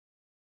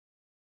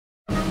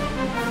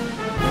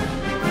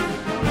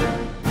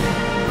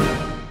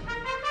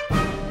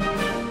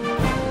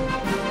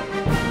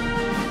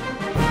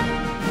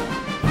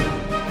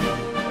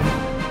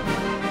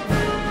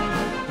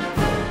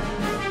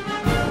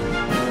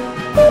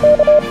Hello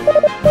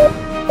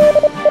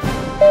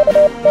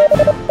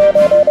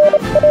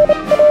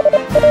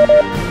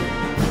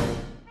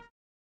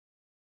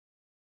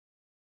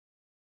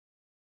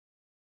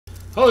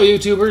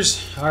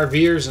YouTubers,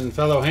 RVers, and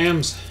fellow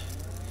hams.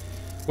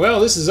 Well,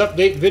 this is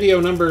update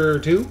video number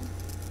 2.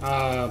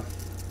 A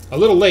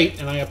little late,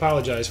 and I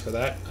apologize for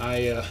that.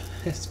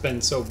 It's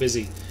been so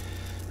busy.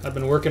 I've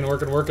been working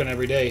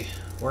every day,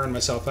 wearing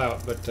myself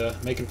out,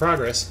 but making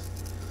progress.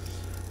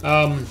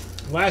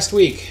 Last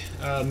week,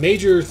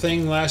 major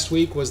thing last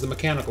week was the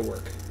mechanical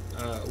work.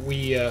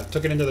 We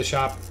took it into the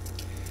shop.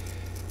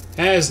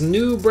 Has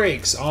new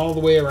brakes all the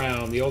way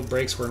around. The old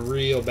brakes were in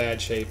real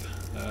bad shape.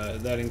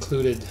 That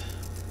included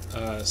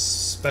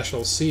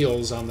special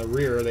seals on the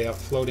rear. They have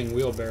floating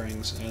wheel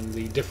bearings, and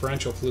the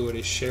differential fluid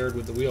is shared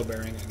with the wheel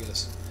bearing, I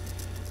guess.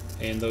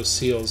 And those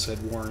seals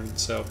had worn.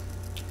 So,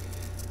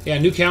 yeah,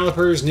 new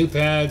calipers, new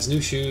pads, new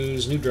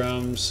shoes, new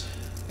drums,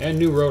 and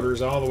new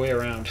rotors all the way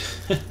around.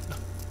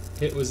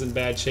 It was in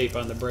bad shape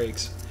on the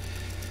brakes.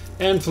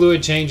 And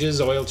fluid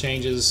changes, oil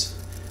changes,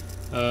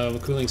 the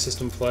cooling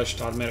system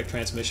flushed, automatic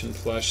transmission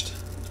flushed.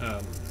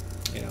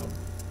 You know,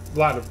 a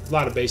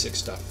lot of basic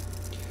stuff.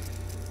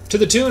 To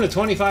the tune of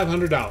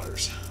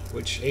 $2,500,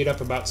 which ate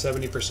up about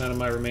 70% of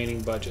my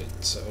remaining budget.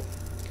 So,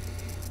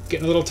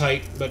 getting a little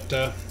tight, but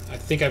I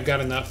think I've got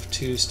enough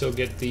to still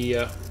get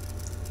the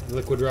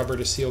liquid rubber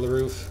to seal the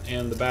roof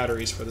and the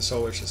batteries for the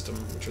solar system,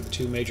 which are the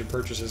two major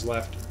purchases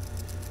left.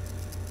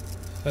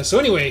 So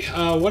anyway,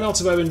 what else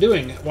have I been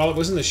doing? While it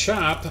was in the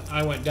shop,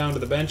 I went down to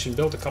the bench and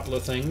built a couple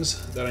of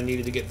things that I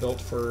needed to get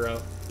built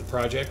for the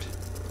project.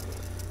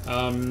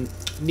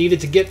 Needed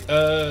to get,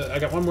 I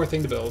got one more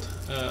thing to build.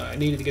 I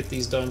needed to get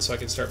these done so I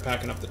can start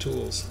packing up the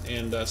tools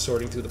and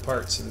sorting through the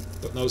parts and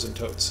putting those in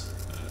totes.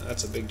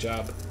 That's a big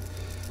job.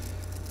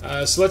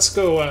 So let's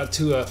go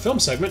to a film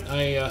segment.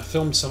 I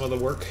filmed some of the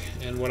work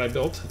and what I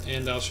built,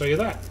 and I'll show you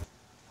that.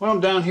 Well, I'm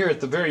down here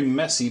at the very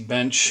messy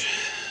bench,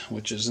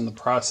 which is in the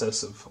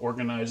process of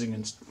organizing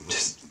and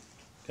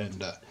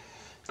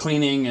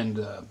cleaning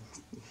and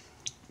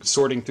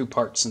sorting through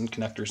parts and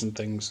connectors and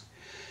things.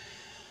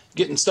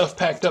 Getting stuff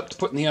packed up to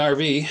put in the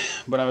RV,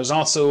 but I was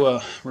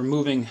also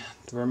removing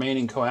the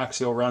remaining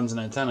coaxial runs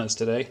and antennas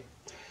today.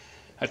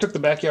 I took the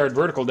backyard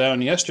vertical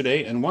down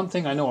yesterday, and one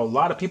thing I know a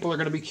lot of people are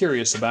going to be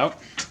curious about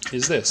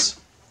is this.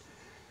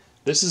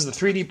 This is the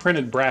 3D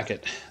printed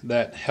bracket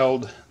that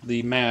held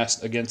the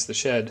mast against the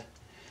shed,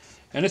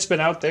 and it's been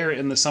out there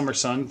in the summer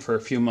sun for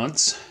a few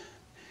months.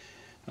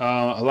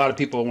 A lot of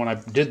people, when I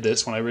did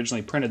this, when I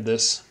originally printed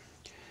this,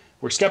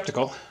 were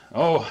skeptical.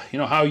 Oh, you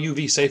know, how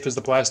UV safe is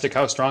the plastic?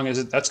 How strong is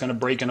it? That's going to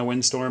break in a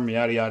windstorm,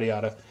 yada, yada,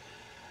 yada.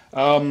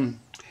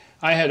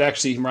 I had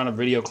actually run a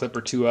video clip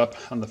or two up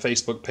on the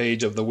Facebook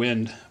page of the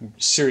wind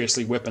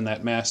seriously whipping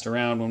that mast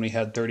around when we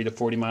had 30 to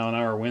 40 mile an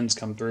hour winds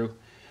come through.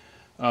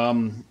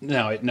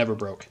 No, it never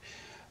broke.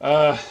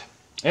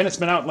 And it's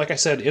been out, like I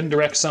said, in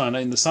direct sun,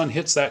 and the sun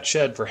hits that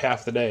shed for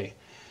half the day.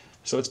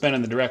 So it's been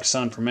in the direct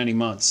sun for many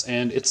months,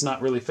 and it's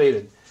not really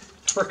faded.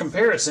 For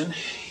comparison,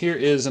 here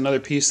is another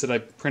piece that I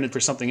printed for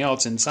something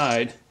else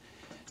inside,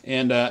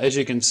 and as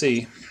you can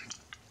see,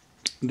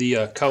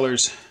 the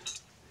colors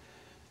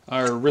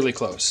are really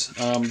close.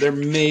 There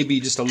may be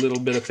just a little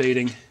bit of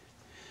fading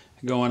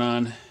going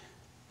on.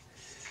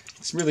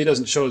 This really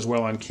doesn't show as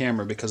well on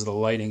camera because of the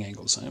lighting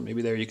angles.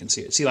 Maybe there you can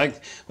see it. See,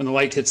 like when the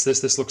light hits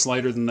this looks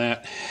lighter than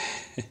that.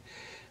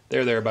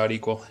 They're about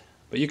equal,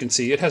 but you can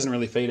see it hasn't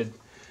really faded.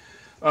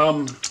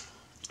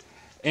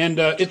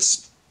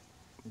 It's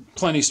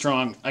plenty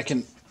strong. I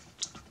can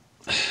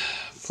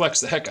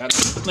flex the heck out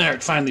of it. There,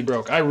 it finally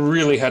broke. I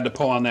really had to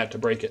pull on that to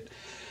break it.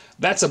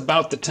 That's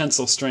about the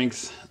tensile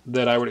strength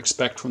that I would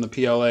expect from the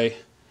PLA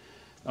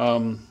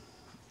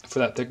for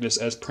that thickness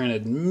as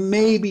printed.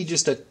 Maybe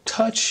just a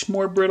touch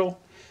more brittle.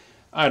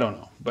 I don't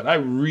know. But I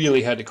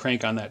really had to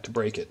crank on that to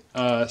break it.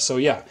 So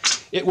yeah,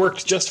 it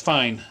worked just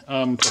fine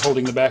for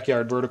holding the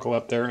backyard vertical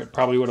up there. It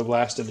probably would have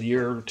lasted a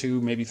year or two,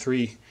 maybe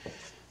 3,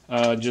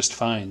 just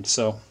fine.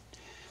 So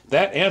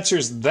that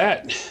answers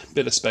that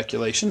bit of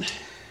speculation.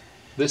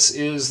 This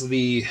is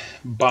the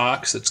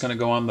box that's going to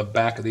go on the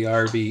back of the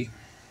RV.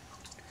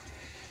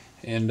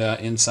 And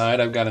inside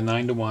I've got a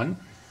 9-to-1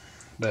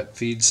 that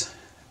feeds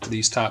to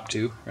these top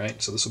two,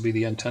 right? So this will be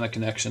the antenna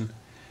connection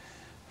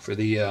for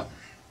the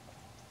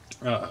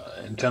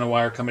antenna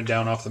wire coming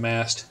down off the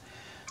mast.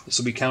 This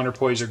will be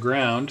counterpoise or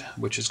ground,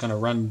 which is going to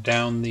run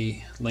down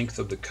the length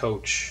of the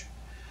coach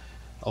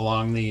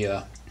along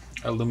the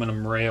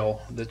aluminum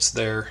rail that's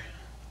there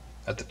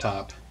at the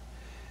top,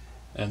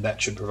 and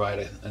that should provide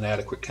an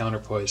adequate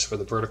counterpoise for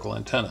the vertical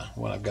antenna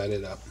when I've got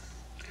it up.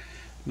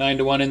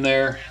 9-to-1 in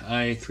there.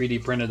 I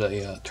 3D printed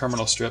a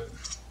terminal strip.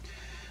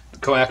 The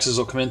coaxes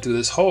will come in through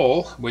this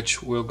hole,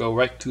 which will go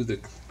right to the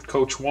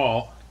coach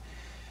wall,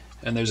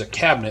 and there's a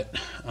cabinet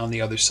on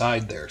the other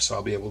side there, so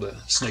I'll be able to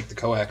snake the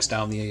coax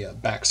down the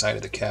back side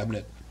of the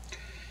cabinet.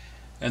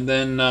 And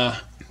then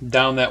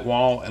down that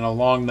wall and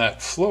along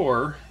that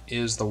floor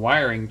is the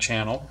wiring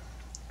channel,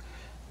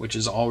 which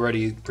is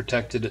already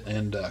protected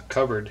and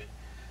covered,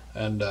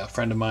 and a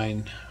friend of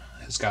mine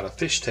has got a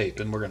fish tape,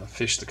 and we're going to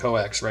fish the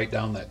coax right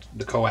down that,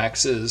 the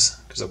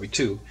coaxes, because there'll be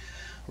two,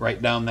 right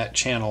down that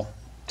channel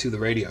to the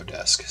radio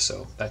desk.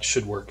 So that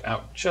should work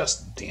out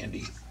just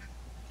dandy.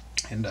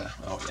 And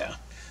oh yeah,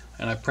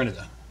 and I printed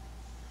a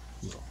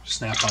little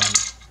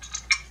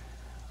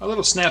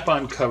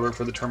snap-on cover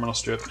for the terminal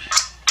strip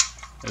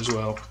as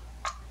well,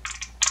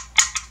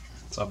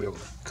 so I'll be able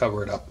to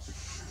cover it up.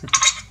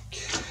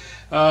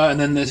 And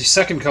then the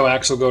second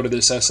coax will go to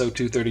this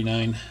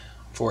SO239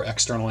 for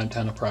external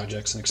antenna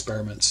projects and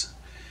experiments.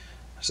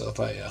 So if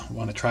I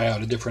want to try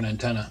out a different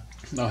antenna,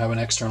 I'll have an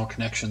external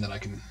connection that I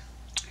can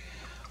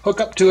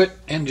hook up to it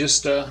and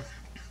just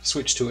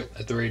switch to it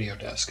at the radio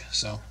desk.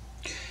 So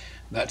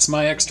that's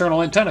my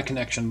external antenna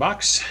connection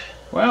box.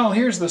 Well,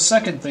 here's the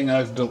second thing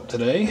I've built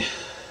today.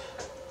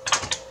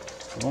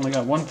 I've only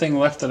got one thing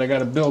left that I got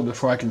to build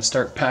before I can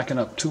start packing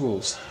up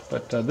tools.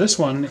 But this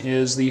one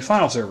is the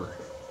file server.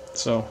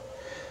 So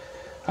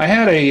I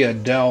had a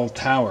Dell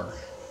tower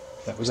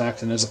that was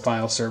acting as a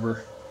file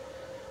server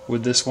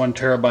with this 1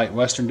 terabyte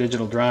Western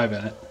Digital drive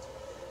in it.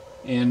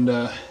 And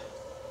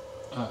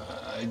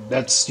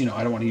that's, you know,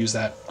 I don't want to use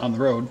that on the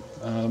road.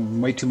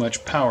 Way too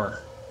much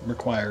power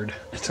required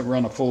to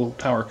run a full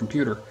tower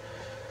computer.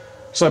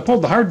 So I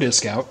pulled the hard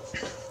disk out,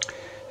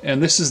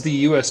 and this is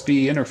the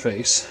USB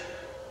interface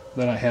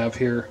that I have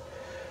here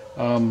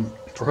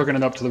for hooking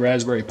it up to the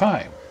Raspberry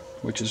Pi,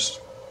 which is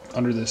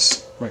under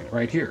this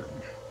right here.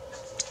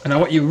 And now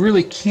what you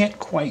really can't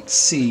quite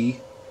see,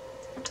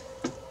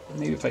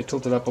 maybe if I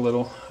tilt it up a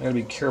little, I gotta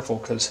be careful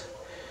because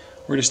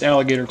we're just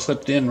alligator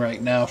clipped in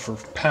right now for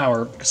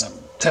power because I'm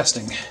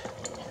testing.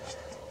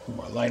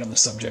 More light on the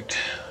subject.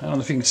 I don't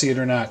know if you can see it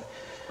or not.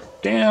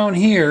 Down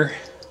here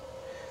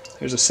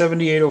there's a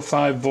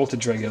 7805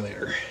 voltage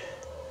regulator,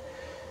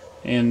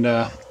 and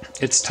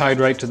it's tied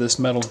right to this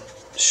metal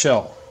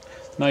shell.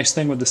 Nice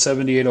thing with the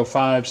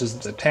 7805s is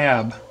that the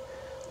tab,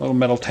 little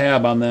metal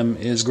tab on them,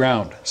 is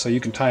ground, so you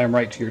can tie them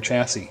right to your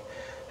chassis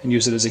and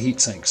use it as a heat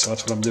sink. So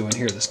that's what I'm doing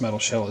here. This metal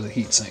shell is a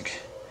heat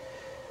sink.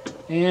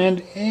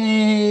 And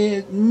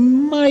it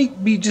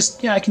might be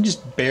just, yeah, I can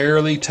just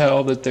barely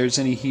tell that there's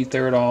any heat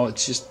there at all.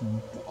 It's just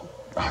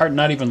hard,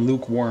 not even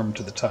lukewarm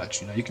to the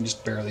touch. You know, you can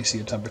just barely see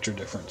a temperature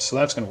difference. So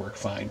that's going to work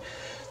fine.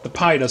 The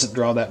Pi doesn't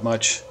draw that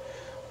much,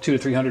 200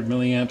 to 300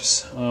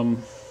 milliamps.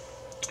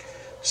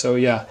 So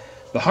yeah,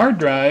 the hard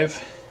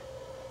drive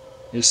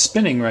is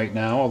spinning right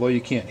now, although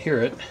you can't hear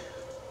it.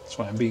 That's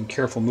why I'm being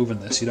careful moving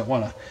this. You don't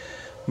want to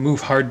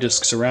move hard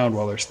disks around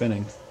while they're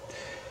spinning.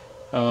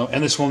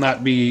 And this will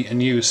not be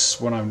in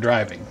use when I'm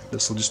driving.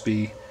 This will just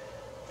be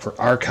for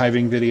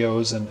archiving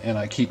videos, and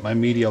I keep my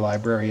media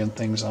library and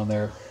things on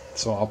there.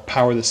 So I'll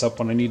power this up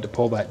when I need to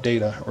pull that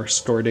data or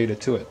store data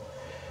to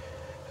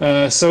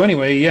it. So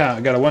anyway, yeah,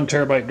 I got a 1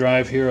 terabyte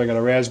drive here. I got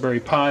a Raspberry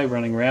Pi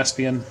running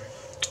Raspbian.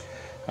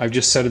 I've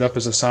just set it up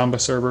as a Samba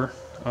server.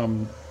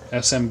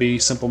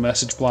 SMB, Simple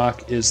Message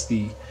Block, is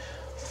the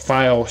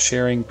file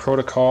sharing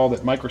protocol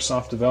that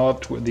Microsoft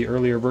developed with the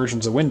earlier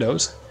versions of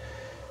Windows,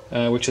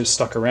 which has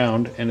stuck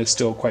around and is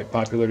still quite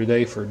popular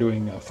today for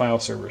doing file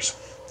servers.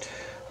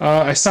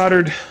 I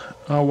soldered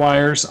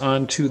wires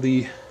onto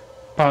the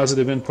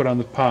positive input on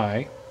the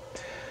Pi.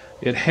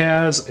 It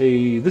has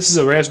this is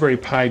a Raspberry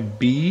Pi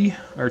B,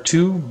 or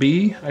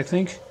 2B, I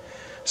think.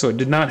 So it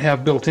did not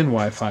have built-in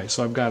Wi-Fi,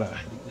 so I've got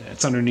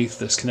it's underneath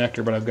this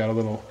connector, but I've got a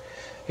little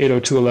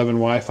 802.11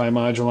 Wi-Fi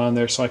module on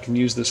there, so I can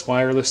use this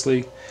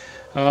wirelessly.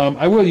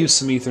 I will use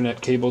some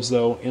Ethernet cables,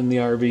 though, in the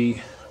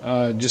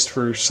RV, just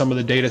for some of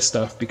the data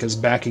stuff, because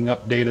backing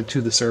up data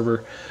to the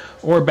server,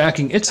 or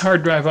backing its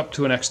hard drive up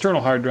to an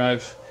external hard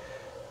drive,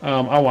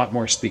 I'll want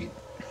more speed.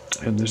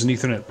 And there's an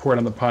Ethernet port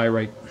on the Pi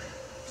right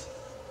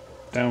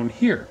down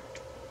here.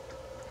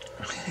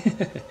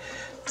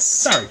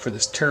 Sorry for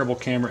this terrible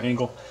camera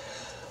angle.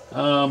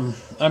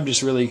 I'm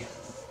just really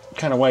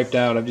kind of wiped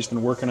out. I've just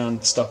been working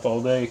on stuff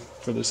all day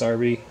for this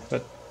RV.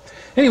 But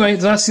anyway,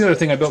 that's the other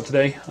thing I built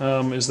today,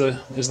 is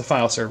the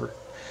file server.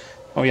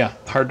 Oh yeah,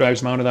 the hard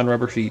drive's mounted on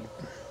rubber feet,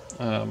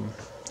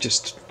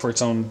 just for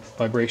its own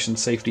vibration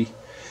safety.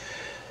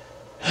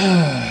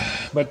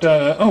 But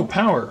oh,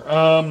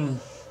 power.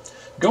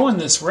 Going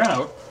this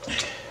route,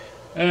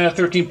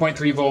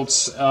 13.3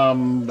 volts.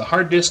 The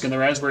hard disk and the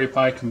Raspberry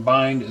Pi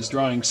combined is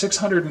drawing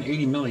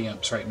 680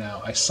 milliamps right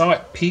now. I saw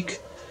it peak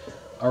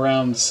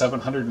around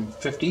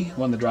 750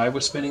 when the drive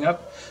was spinning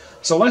up.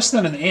 So less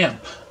than an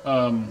amp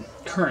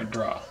current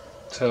draw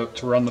to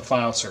run the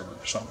file server.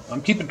 So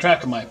I'm keeping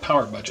track of my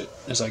power budget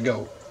as I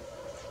go.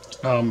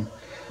 You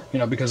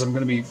know, because I'm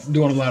going to be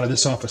doing a lot of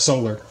this off of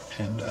solar,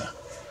 and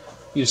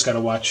you just got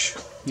to watch,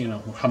 you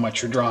know, how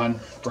much you're drawing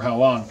for how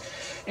long.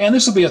 And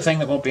this will be a thing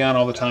that won't be on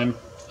all the time.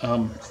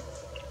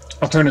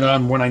 I'll turn it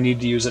on when I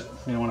need to use it,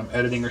 you know, when I'm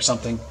editing or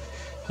something,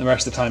 and the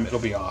rest of the time it'll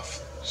be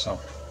off. So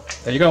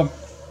there you go.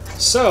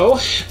 So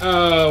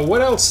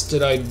what else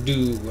did I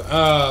do?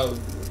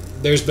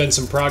 There's been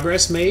some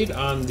progress made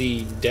on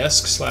the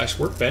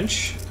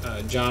desk/workbench.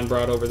 John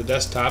brought over the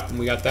desktop, and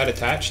we got that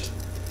attached.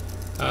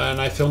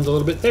 And I filmed a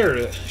little bit there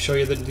to show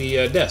you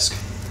the desk.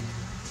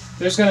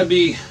 There's going to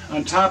be,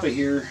 on top of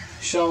here,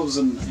 shelves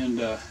and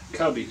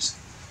cubbies.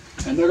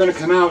 And they're going to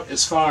come out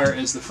as far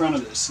as the front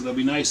of this, so they'll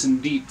be nice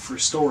and deep for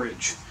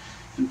storage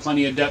and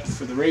plenty of depth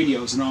for the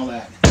radios and all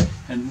that.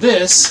 And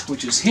this,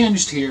 which is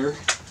hinged here,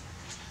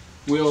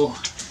 will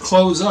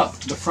close up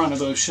the front of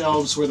those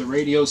shelves where the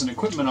radios and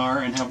equipment are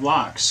and have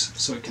locks,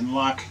 so it can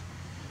lock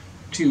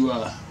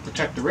to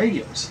protect the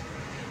radios.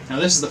 Now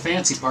this is the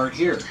fancy part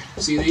here.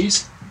 See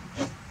these?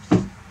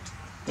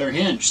 They're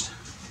hinged.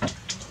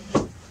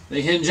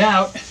 They hinge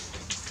out,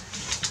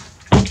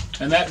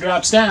 and that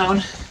drops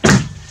down,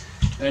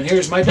 and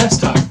here's my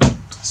desktop.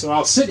 So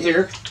I'll sit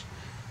here,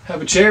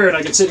 have a chair, and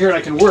I can sit here and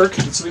I can work.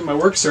 This will be my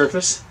work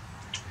surface.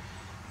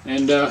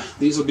 And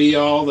these will be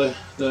all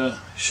the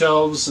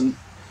shelves and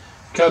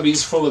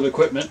cubbies full of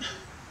equipment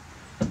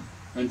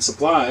and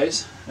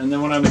supplies. And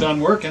then when I'm done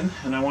working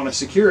and I want to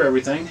secure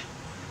everything,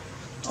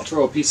 I'll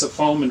throw a piece of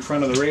foam in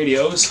front of the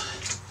radios,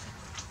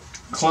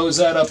 close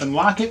that up and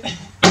lock it,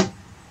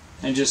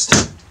 and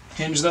just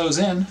hinge those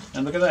in,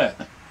 and look at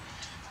that.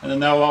 And then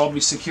they'll all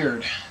be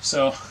secured.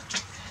 So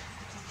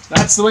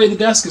that's the way the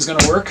desk is going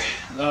to work.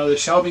 The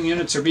shelving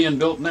units are being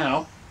built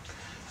now.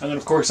 And then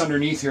of course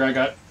underneath here I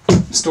got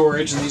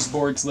storage, and these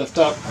boards lift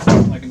up.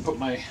 I can put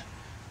my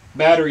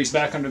batteries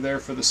back under there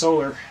for the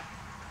solar.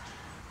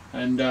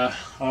 And I'll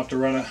have to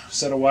run a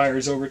set of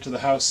wires over to the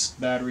house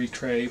battery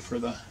tray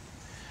for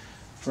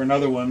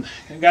another one.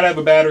 I gotta have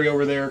a battery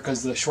over there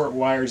because the short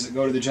wires that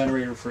go to the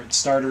generator for its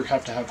starter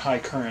have to have high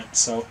current.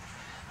 So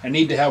I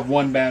need to have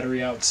one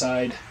battery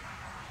outside,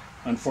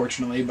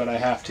 unfortunately, but I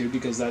have to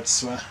because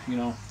that's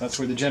that's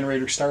where the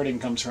generator starting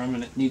comes from,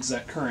 and it needs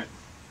that current.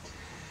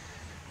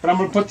 But I'm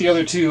going to put the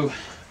other two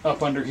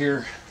up under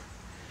here,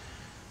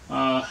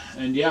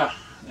 and yeah,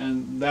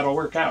 and that'll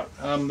work out.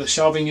 The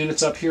shelving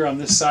units up here on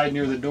this side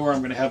near the door,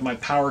 I'm going to have my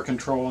power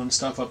control and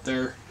stuff up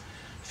there,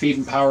 feed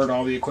and power to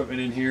all the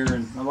equipment in here,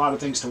 and a lot of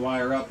things to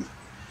wire up.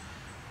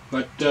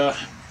 But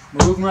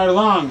we're moving right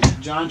along.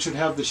 John should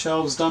have the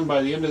shelves done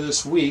by the end of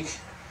this week,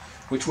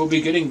 which will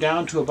be getting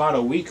down to about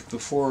a week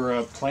before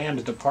a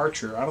planned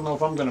departure. I don't know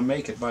if I'm going to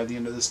make it by the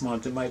end of this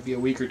month. It might be a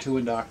week or two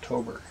into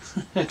October.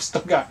 I've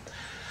still got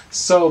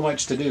so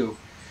much to do.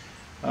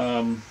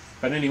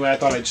 But anyway, I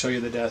thought I'd show you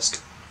the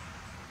desk.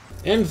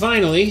 And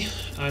finally,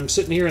 I'm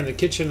sitting here in the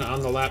kitchen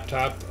on the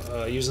laptop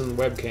using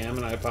the webcam,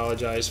 and I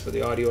apologize for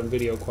the audio and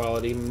video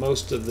quality.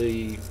 Most of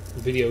the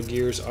video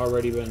gear's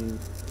already been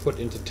put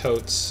into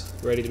totes,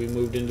 ready to be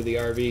moved into the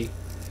RV.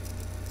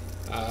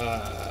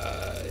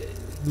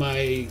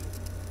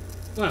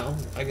 Well,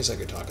 I guess I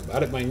could talk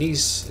about it. My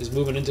niece is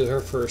moving into her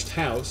first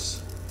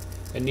house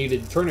and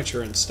needed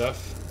furniture and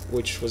stuff,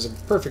 which was a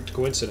perfect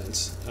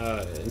coincidence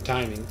in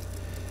timing.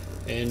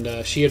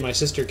 And she and my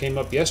sister came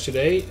up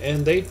yesterday,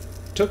 and they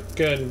took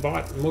and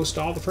bought most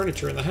all the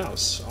furniture in the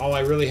house. All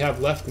I really have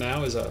left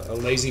now is a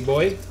lazy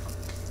boy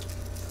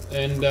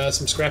and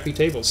some scrappy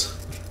tables.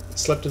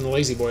 Slept in the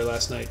lazy boy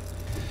last night.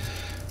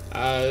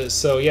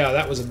 So yeah,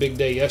 that was a big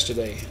day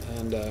yesterday,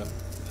 and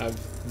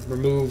I've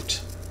removed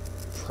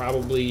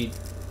probably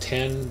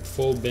 10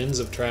 full bins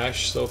of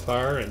trash so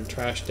far, and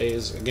trash day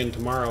is again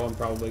tomorrow. I'm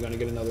probably going to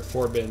get another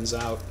 4 bins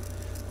out,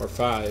 or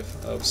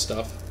 5 of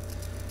stuff.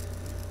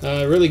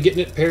 Really getting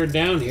it pared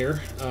down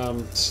here,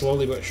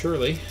 slowly but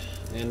surely,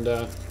 and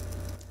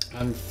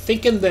I'm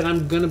thinking that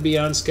I'm going to be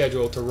on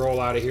schedule to roll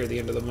out of here at the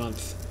end of the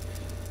month.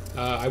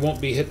 I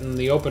won't be hitting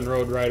the open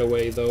road right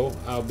away, though.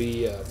 I'll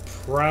be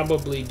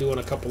probably doing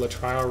a couple of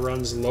trial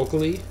runs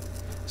locally,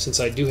 since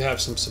I do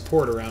have some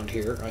support around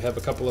here. I have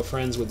a couple of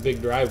friends with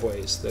big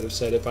driveways that have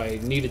said if I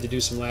needed to do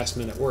some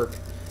last-minute work,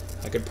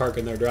 I could park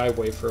in their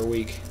driveway for a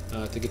week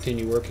to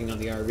continue working on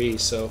the RV.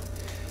 So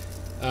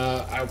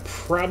I'll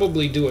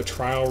probably do a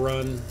trial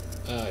run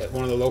at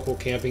one of the local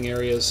camping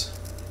areas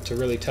to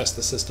really test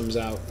the systems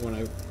out when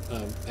I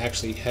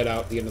actually head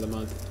out at the end of the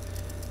month.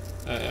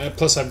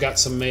 Plus I've got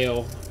some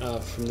mail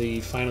from the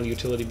final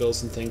utility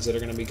bills and things that are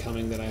going to be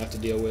coming that I have to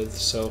deal with.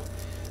 So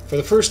for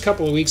the first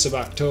couple of weeks of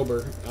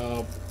October,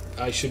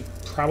 I should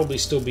probably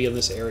still be in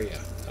this area,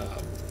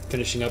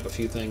 finishing up a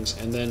few things,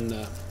 and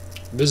then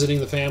visiting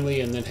the family,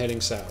 and then heading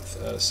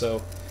south.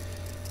 So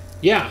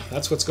yeah,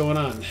 that's what's going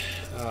on.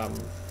 A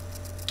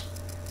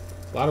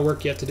lot of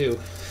work yet to do.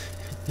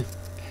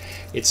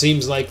 It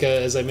seems like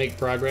as I make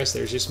progress,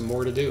 there's just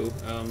more to do.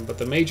 But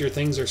the major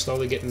things are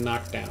slowly getting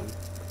knocked down.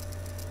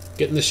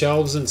 Getting the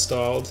shelves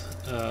installed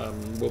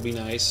will be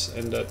nice.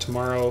 And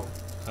tomorrow,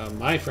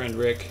 my friend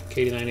Rick,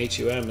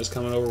 KD9HUM, is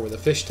coming over with a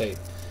fish tape.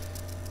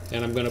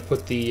 And I'm going to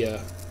put the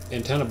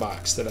antenna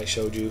box that I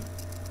showed you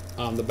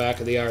on the back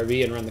of the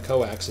RV and run the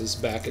coaxes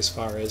back as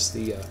far as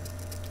the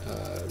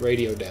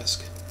radio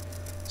desk.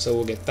 So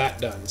we'll get that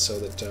done so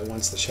that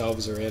once the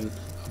shelves are in,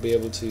 I'll be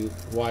able to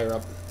wire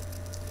up,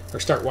 or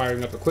start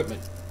wiring up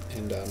equipment,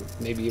 and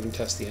maybe even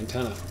test the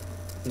antenna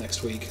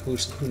next week.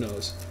 Who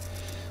knows?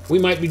 We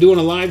might be doing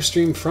a live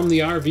stream from the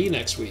RV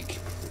next week,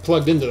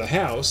 plugged into the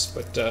house,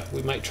 but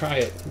we might try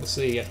it. We'll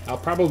see. I'll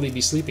probably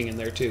be sleeping in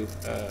there too.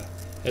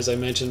 As I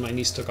mentioned, my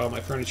niece took all my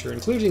furniture,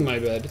 including my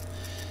bed,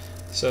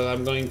 so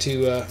I'm going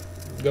to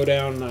go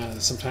down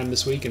sometime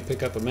this week and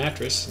pick up a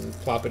mattress and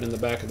plop it in the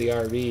back of the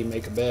RV,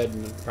 make a bed,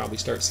 and probably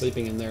start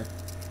sleeping in there.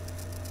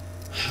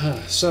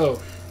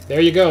 So,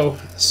 there you go.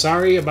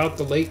 Sorry about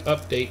the late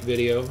update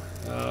video.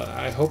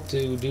 I hope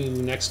to do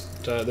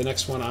the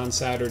next one on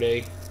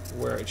Saturday,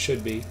 where it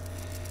should be.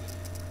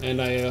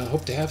 And I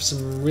hope to have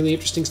some really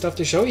interesting stuff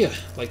to show you,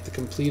 like the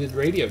completed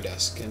radio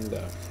desk, and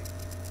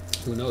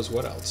who knows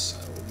what else.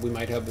 We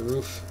might have the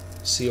roof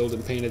sealed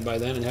and painted by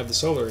then and have the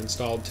solar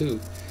installed too.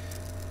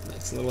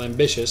 That's a little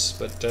ambitious,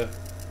 but we're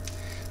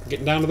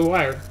getting down to the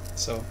wire.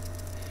 So,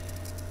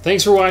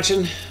 thanks for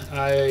watching.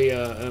 I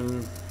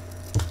am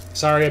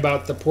sorry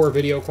about the poor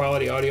video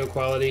quality, audio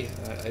quality.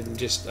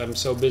 I'm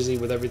so busy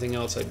with everything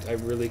else. I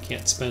really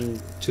can't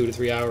spend 2 to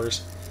 3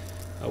 hours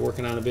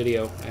working on a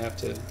video. I have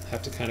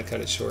to kind of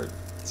cut it short.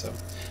 So,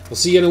 we'll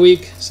see you in a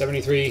week.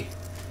 73.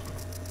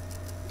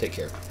 Take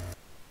care.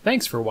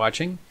 Thanks for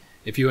watching.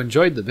 If you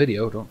enjoyed the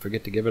video, don't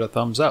forget to give it a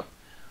thumbs up.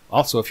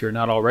 Also, if you're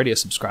not already a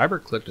subscriber,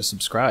 click to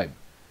subscribe.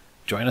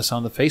 Join us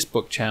on the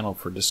Facebook channel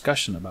for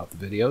discussion about the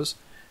videos.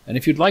 And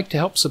if you'd like to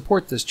help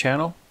support this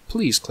channel,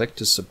 please click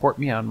to support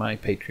me on my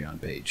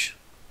Patreon page.